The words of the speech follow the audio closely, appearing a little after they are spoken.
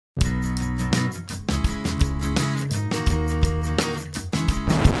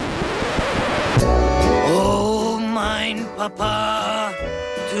Papa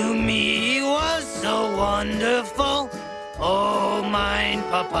to me was so wonderful. Oh, mine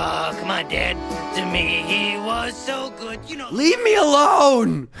Papa, my dad to me he was so good. You know. Leave me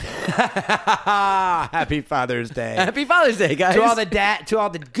alone. Happy Father's Day. Happy Father's Day, guys. to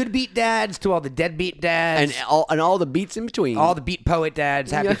all the good beat dads, to all the deadbeat dads, and all the beats in between. all the beat poet dads.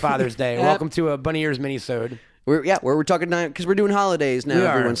 Happy Father's Day. Welcome to a Bunny Ears mini-sode. We're talking because we're doing holidays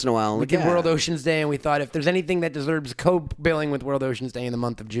now every once in a while. We did World Oceans Day, and we thought if there's anything that deserves co-billing with World Oceans Day in the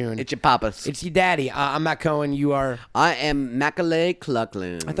month of June, It's your papas. it's your daddy. I'm Matt Cohen. You are. I am Macaulay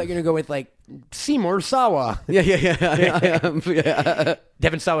Culkin. I thought you were gonna go with like Seymour Sawa, Yeah.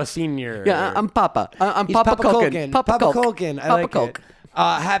 Devin Sawa Senior. Yeah, I'm Papa. I'm He's Papa Culkin. Culkin. Papa Culkin. Culkin. I Papa like Culk. it.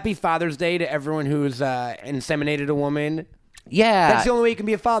 Happy Father's Day to everyone who's inseminated a woman. Yeah. That's the only way you can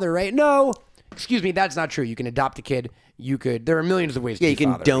be a father, right? No. Excuse me, that's not true. You can adopt a kid. There are millions of ways to be you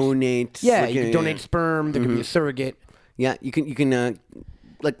can fathers. donate. Yeah, like, you can donate sperm. There could be a surrogate. Yeah, you can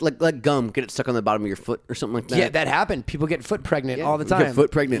like gum, get it stuck on the bottom of your foot or something like that. Yeah, that happened. People get foot pregnant all the you time. get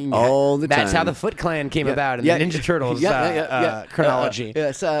foot pregnant all the That's how time. the Foot Clan came about in the Ninja Turtles chronology.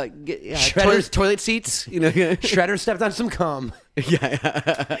 Toilet seats. You know. Shredder stepped on some cum.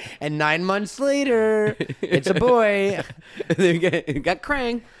 Yeah. And 9 months later, it's a boy. They got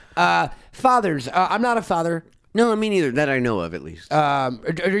Krang. Fathers. I'm not a father. No, me neither. That I know of, at least. Are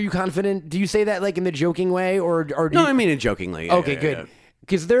you confident? Do you say that like in the joking way, or do No, you... I mean it jokingly. Yeah, Okay, yeah, good. yeah.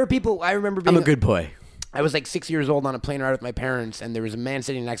 Because there are people. I remember being I'm a good boy. I was like 6 years old on a plane ride with my parents, and there was a man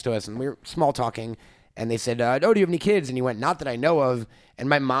sitting next to us, and we were small talking, and they said, "Oh, do you have any kids?" And he went, "Not that I know of." And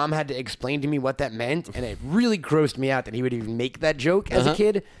my mom had to explain to me what that meant, and it really grossed me out that he would even make that joke as a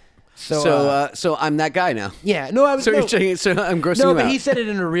kid. So I'm that guy now. Yeah, no, I was. So no, you're saying, so I'm grossing no, you but out. he said it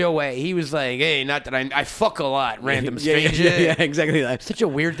in a real way. He was like, "Hey, not that I fuck a lot, random Yeah, stranger." yeah, exactly that. Such a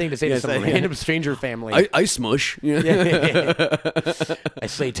weird thing to say to Yes, some yeah. random stranger family. I smush. I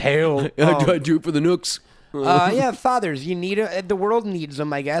say tail. I do it for the nooks. Yeah, fathers. You need the world needs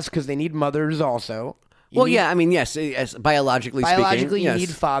them, I guess, because they need mothers also. Well, yeah, I mean, yes, biologically speaking. Biologically, yes. you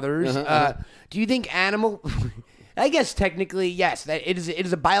need fathers. Do you think animal? I guess technically, yes. That it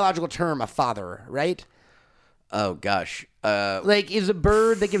is a biological term, a father, right? Oh gosh. Like, is a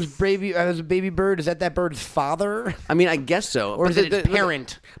bird that gives as a baby bird? Is that bird's father, I mean, I guess so. or is it its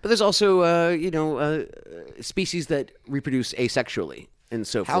parent? But there's also, species that reproduce asexually and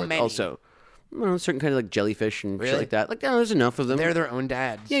so How forth. many? Also, certain kind of like jellyfish and Really? shit like that. Like, there's enough of them. They're their own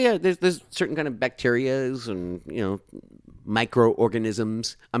dads. Yeah. There's certain kind of bacterias and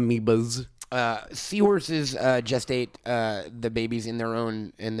microorganisms, amoebas. Seahorses gestate the babies in their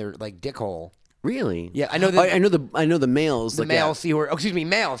like dick hole. Really? Yeah, I know. I know the males. The like, male yeah. seahorse. Oh, excuse me,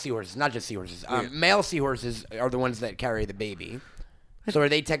 male seahorses, not just seahorses. Male seahorses are the ones that carry the baby. So are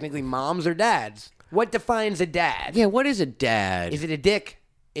they technically moms or dads? What defines a dad? Yeah. What is a dad? Is it a dick?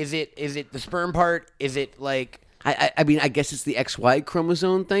 Is it the sperm part? Is it like? I mean, I guess it's the XY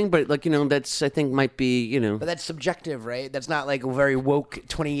chromosome thing, but that's I think might be But that's subjective, right? That's not like a very woke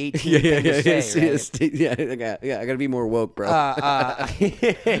 2018 yeah, thing to say, yes, right? yeah, I gotta be more woke, bro.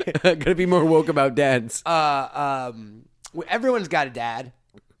 I gotta be more woke about dads. Everyone's got a dad,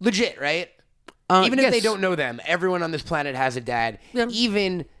 legit, right? Even if yes. they don't know them, everyone on this planet has a dad. Yeah.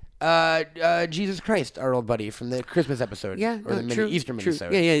 Even Jesus Christ, our old buddy from the Christmas episode, or the true, Easter true.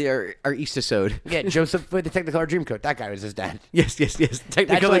 minisode. Yeah, our Easter-sode. Yeah, Joseph with the Technicolor Dreamcoat. That guy was his dad. Yes. That's why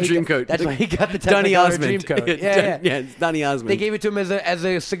Technicolor he got- Dreamcoat. that's why he got the Donny Technicolor Osmond. Dreamcoat. Yeah. It's Donny Osmond. They gave it to him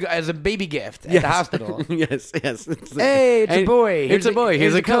as a baby gift at the hospital. yes. Hey, it's a boy. It's a boy.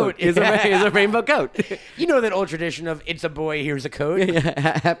 Here's a coat. Here's a rainbow coat. You know that old tradition of "It's a boy, here's a coat."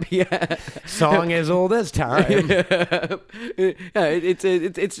 Happy. Song as old as time.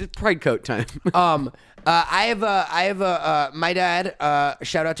 It's pride coat time. I have my dad.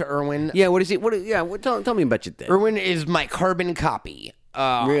 Shout out to Erwin. Yeah, what is he? Tell me about your dad. Erwin is my carbon copy.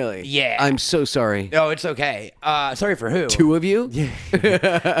 Really? Yeah. I'm so sorry. Oh, it's okay. Sorry for who? Two of you?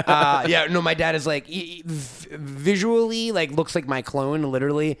 Yeah. No, my dad is like visually like looks like my clone,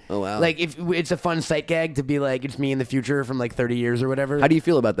 literally. Oh, wow. Like if it's a fun sight gag to be like it's me in the future from like 30 years or whatever. How do you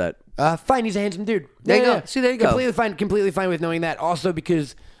feel about that? Fine. He's a handsome dude. There you go. See, there you go. Completely fine with knowing that. Also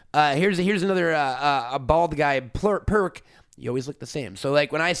because here's another a bald guy perk. You always look the same. So,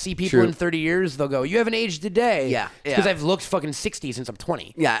 like, when I see people True. in 30 years, they'll go, "You haven't aged a day." Yeah, because yeah. I've looked fucking 60 since I'm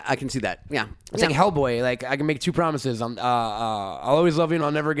 20. Yeah, I can see that. Yeah, It's like Hellboy. Like, I can make two promises. I'll always love you, and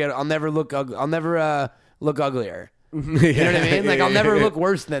I'll never look uglier. You know what I mean? Like, I'll never look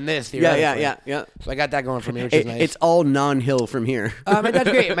worse than this. Yeah. So I got that going for me, which is nice. It's all non-hill from here. My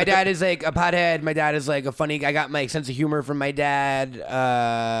dad's great. My dad is like a pothead. My dad is like a funny. I got my sense of humor from my dad.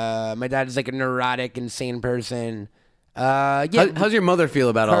 My dad is like a neurotic, insane person. Yeah. How's your mother feel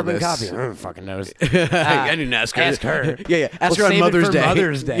about all Carbon this? copy. Who fucking knows? I didn't ask her. Ask her. Yeah. Ask her We'll on save it Mother's for Day.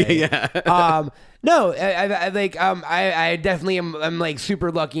 Mother's Day. Yeah. No, I definitely am. I'm like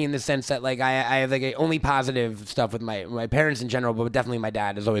super lucky in the sense that like I have like only positive stuff with my parents in general, but definitely my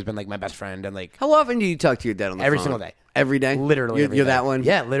dad has always been like my best friend and like How often do you talk to your dad on the every phone? single day. Every day? Literally, You're, every you're day. that one?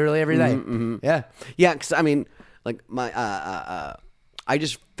 Yeah, literally every day. Yeah. Yeah, because I mean, like my, I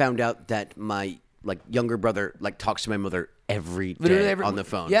just found out that my like younger brother like talks to my mother every day Literally on the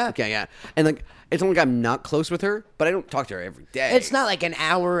phone. Yeah. Okay, yeah, and like it's not like I'm not close with her, but I don't talk to her every day. It's not like an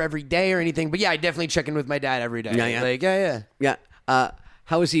hour every day or anything, but yeah, I definitely check in with my dad every day. Yeah. Like, yeah. Yeah.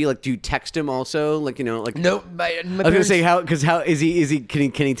 How is he? Like, do you text him also? Like, you know, like. Nope. My I was gonna say how is he? Can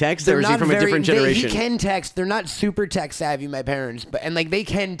he text, or is he from a different generation? He can text. They're not super tech savvy, my parents, but and like they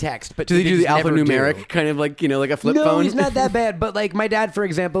can text, but do they do the just never alphanumeric do. kind of like, you know, like a flip No, phone? he's not that bad. But like my dad, for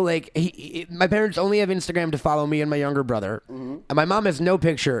example, like my parents only have Instagram to follow me and my younger brother, and my mom has no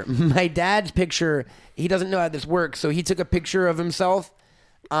picture. My dad's picture, he doesn't know how this works, so he took a picture of himself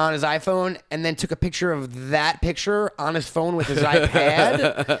on his iPhone and then took a picture of that picture on his phone with his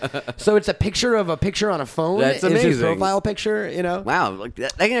iPad. So it's a picture of a picture on a phone. That's is his amazing. profile picture, you know? Wow, like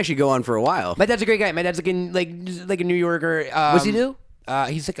that can actually go on for a while. My dad's a great guy. My dad's like a New Yorker. What's he do?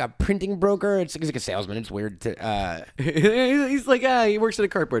 He's like a printing broker. He's like a salesman. It's weird to. He's like, he works at a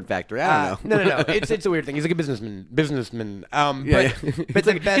cardboard factory. I don't know. No. It's a weird thing. He's like a businessman. Yeah. But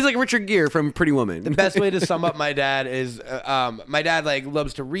the best, he's like Richard Gere from Pretty Woman. the best way to sum up my dad is, my dad like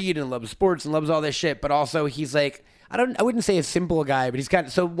loves to read and loves sports and loves all this shit. But also he's like, I wouldn't say a simple guy, but he's kind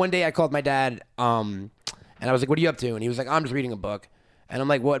of. So one day I called my dad, and I was like, "What are you up to?" And he was like, "I'm just reading a book." And I'm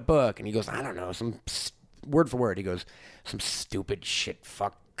like, "What book?" And he goes, "I don't know, word for word." He goes, "Some stupid shit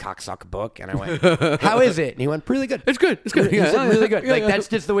fuck cocksucker book." And I went, "How is it?" And he went, "Really good. It's good. It's good. He Yeah, said, really good." yeah, Like yeah. that's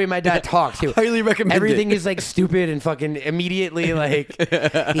just the way my dad talks. He Highly recommend Everything it. is like stupid and fucking immediately like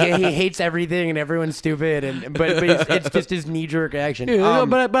he hates everything and everyone's stupid and but it's just his knee jerk reaction. Yeah,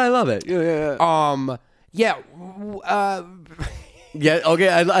 but I love it. Yeah. Yeah, okay.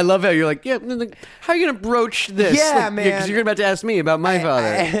 I love how you're like, yeah. Like, how are you gonna broach this? Yeah, Like, man. Because you're about to ask me about my father.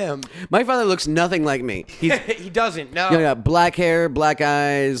 I am. My father looks nothing like me. He's He doesn't. No. yeah, black hair, black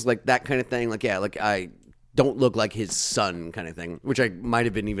eyes, like that kind of thing. Like like I don't look like his son, kind of thing. Which I might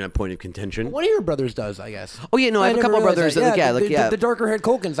have been even a point of contention. One of your brothers does, I guess. Oh yeah, no, I have a never couple of realized brothers. that. The darker haired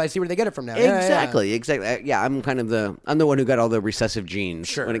Culkins. I see where they get it from now. Yeah, Exactly. Yeah, I'm kind of the one who got all the recessive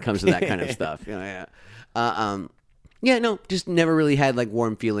genes when it comes to that kind of stuff. Yeah. Yeah, no, just never really had like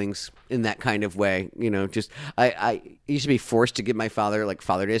warm feelings in that kind of way. You know, just I used to be forced to give my father like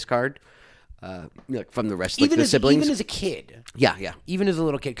Father Day's card, like from the rest like the siblings. Even as a kid. Yeah. Even as a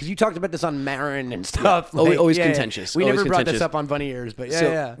little kid, because you talked about this on Marin and stuff. Always contentious. We Always never brought contentious. this up on Funny Ears, but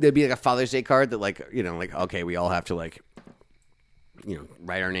So there'd be like a Father's Day card that like, you know, like, okay, we all have to like, you know,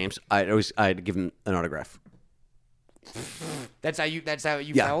 write our names. I'd give him an autograph. That's how you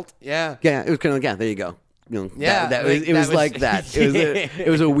Yeah. felt? Yeah. Yeah, it was kind of like, yeah, there you go. You know, Yeah, it was like that. It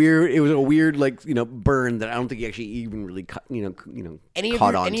was a weird like, you know, burn that I don't think he actually even really caught on Any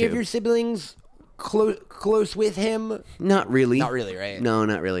to. of your siblings close with him? Not really. Not really, right? No,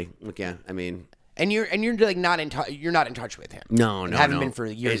 not really. Like, yeah, I mean, And you're like not in touch. You're not in touch with him. no, haven't no. been for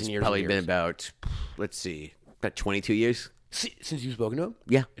years It's and years. Probably and been years. about, let's see, about 22 years. Since you've spoken to him.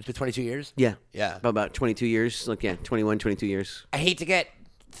 Yeah, It's been 22 years. yeah, Yeah. About 22 years. Like, yeah, 21, 22 years. I hate to get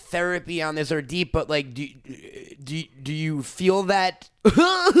therapy on this or deep, but like, do you feel that?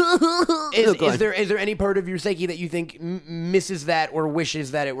 Is there any part of your psyche that you think misses that or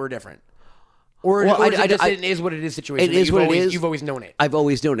wishes that it were different? Or, Well, or is it just it is what it is situation? It is what it is. You've always known it. I've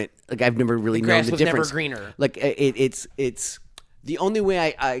always known it. Like, I've never really known grass the was never difference. greener. Like, it's the only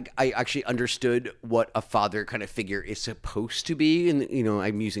way I actually understood what a father kind of figure is supposed to be, and you know,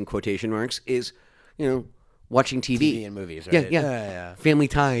 I'm using quotation marks, is, you know, watching TV and movies, right? Yeah. Family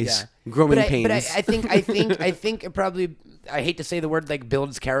ties, Yeah. growing pains. But I think it probably. I hate to say the word like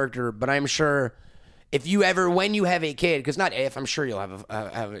builds character, but I'm sure if you ever, when you have a kid, because not if, I'm sure you'll have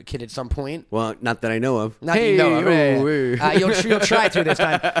a kid at some point. Well, not that I know of. Not that you know of. hey. You'll try to this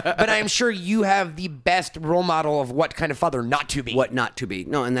time, but I'm sure you have the best role model of what kind of father not to be. What not to be?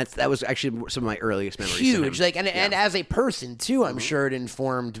 No, and that was actually some of my earliest memories. to Huge, him. like, and as a person too, I'm sure it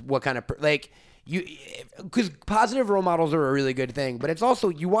informed what kind of like. Because positive role models are a really good thing, but it's also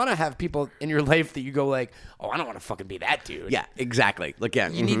you want to have people in your life that you go like, oh, I don't want to fucking be that dude. Yeah, exactly. Like, yeah,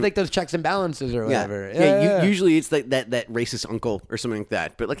 You need like those checks and balances or whatever. Yeah. Usually it's like that racist uncle or something like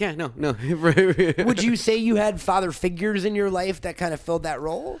that. But like, yeah, no. Would you say you had father figures in your life that kind of filled that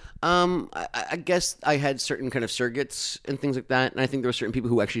role? I guess I had certain kind of surrogates and things like that, and I think there were certain people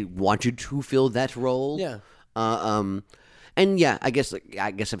who actually wanted to fill that role. Yeah. And yeah, I guess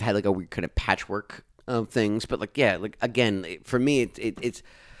I've had like a weird kind of patchwork of things, but like yeah, like again, for me, it's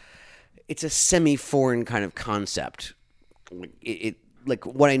a semi-foreign kind of concept. It like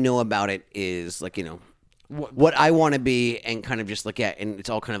what I know about it is like what I want to be, and kind of just like and it's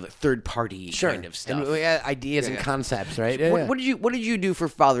all kind of like third party kind of stuff. And, ideas and concepts, right? What did you do for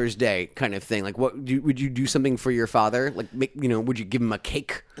Father's Day, kind of thing? Like, would you do something for your father? Like, would you give him a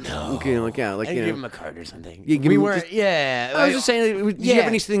cake? No, like I'd give him a card or something. We weren't. I was just saying. Did you have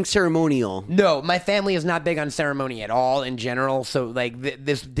anything ceremonial? No, my family is not big on ceremony at all in general. So like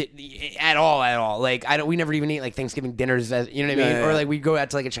at all. Like we never even eat like Thanksgiving dinners, as you know what I mean, or like we go out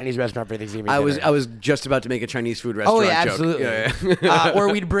to like a Chinese restaurant for Thanksgiving. I was just about to make a Chinese food restaurant. Oh yeah, joke. absolutely. Or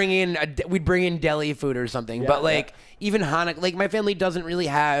we'd bring in deli food or something. But like even Hanukkah, like my family doesn't really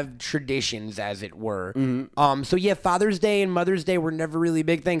have traditions, as it were. Mm-hmm. So yeah, Father's Day and Mother's Day were never really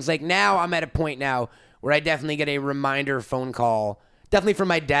big things. Like now, I'm at a point now where I definitely get a reminder phone call, definitely from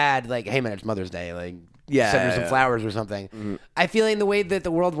my dad, like, "Hey man, it's Mother's Day. Like, send her some flowers or something." Mm-hmm. I feel like the way that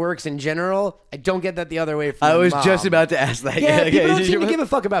the world works in general, I don't get that the other way. From I was mom. just about to ask that. Yeah, people don't seem to give a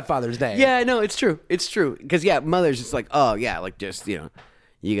fuck about Father's Day. Yeah, no, it's true. It's true. Because Mother's just like, oh yeah, like just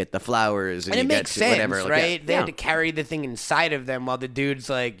you get the flowers and it you makes get sense, whatever, right? They had to carry the thing inside of them while the dude's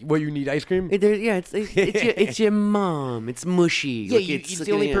like, "Well, you need ice cream." It's your mom. It's mushy. Yeah, it's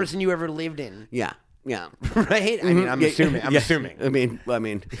the only person you ever lived in. Yeah. Yeah. Right? I mean, I'm assuming. I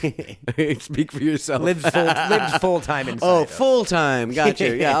mean, speak for yourself. Lives full time inside. Oh, full time. Got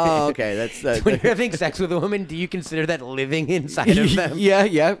you. Yeah. Oh, okay. That's when you're having sex with a woman, do you consider that living inside of them?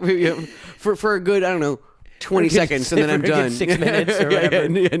 Yeah. For a good, I don't know, 20 seconds, and then I'm done. 6 minutes or whatever.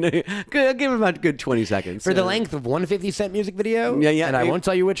 I'll give him about a good 20 seconds. For the length of one 50-cent music video? Yeah. And I won't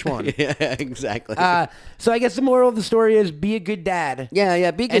tell you which one. Yeah, exactly. So I guess the moral of the story is be a good dad. Yeah,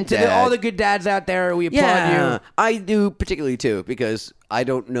 be a good dad. And to all the good dads out there, we applaud you. I do particularly, too, because I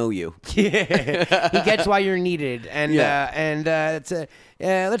don't know you. He gets why you're needed. And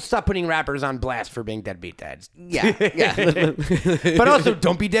let's stop putting rappers on blast for being deadbeat dads. Yeah. But also,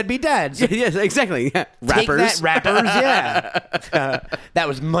 don't be deadbeat dads. Yes, exactly. Yeah. Rappers. Yeah. That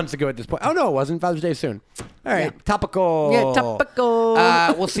was months ago at this point. Oh, no, it wasn't. Father's Day soon. All right. Yeah. Topical. Yeah, topical.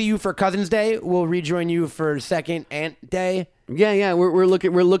 We'll see you for Cousin's Day. We'll rejoin you for Second Aunt Day. Yeah. We're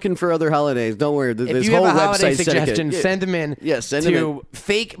looking for other holidays. Don't worry. This if you whole have a holiday website suggestion, send them in. Yeah, send them in.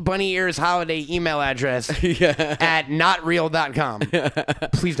 Fake Bunny Ears holiday email address at notreal.com.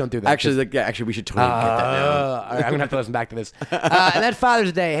 Please don't do that. Actually, we should totally get that now. All right, I'm gonna have to listen back to this. And that's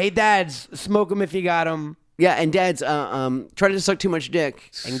Father's Day. Hey, dads, smoke them if you got them. Yeah, and dads, try to suck too much dick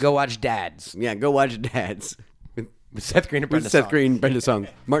and go watch Dads. Yeah, go watch Dads. With Seth Green and Brenda Song. Seth Green, Brenda Song.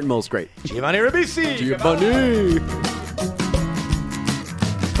 Martin Mull's great. Giovanni Ribisi. Giovanni.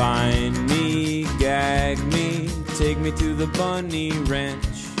 Find me, gag me, take me to the bunny ranch.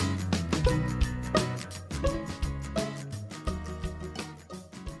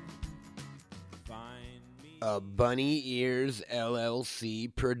 A Bunny Ears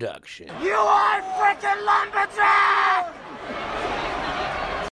LLC production. You are freaking lumberjack!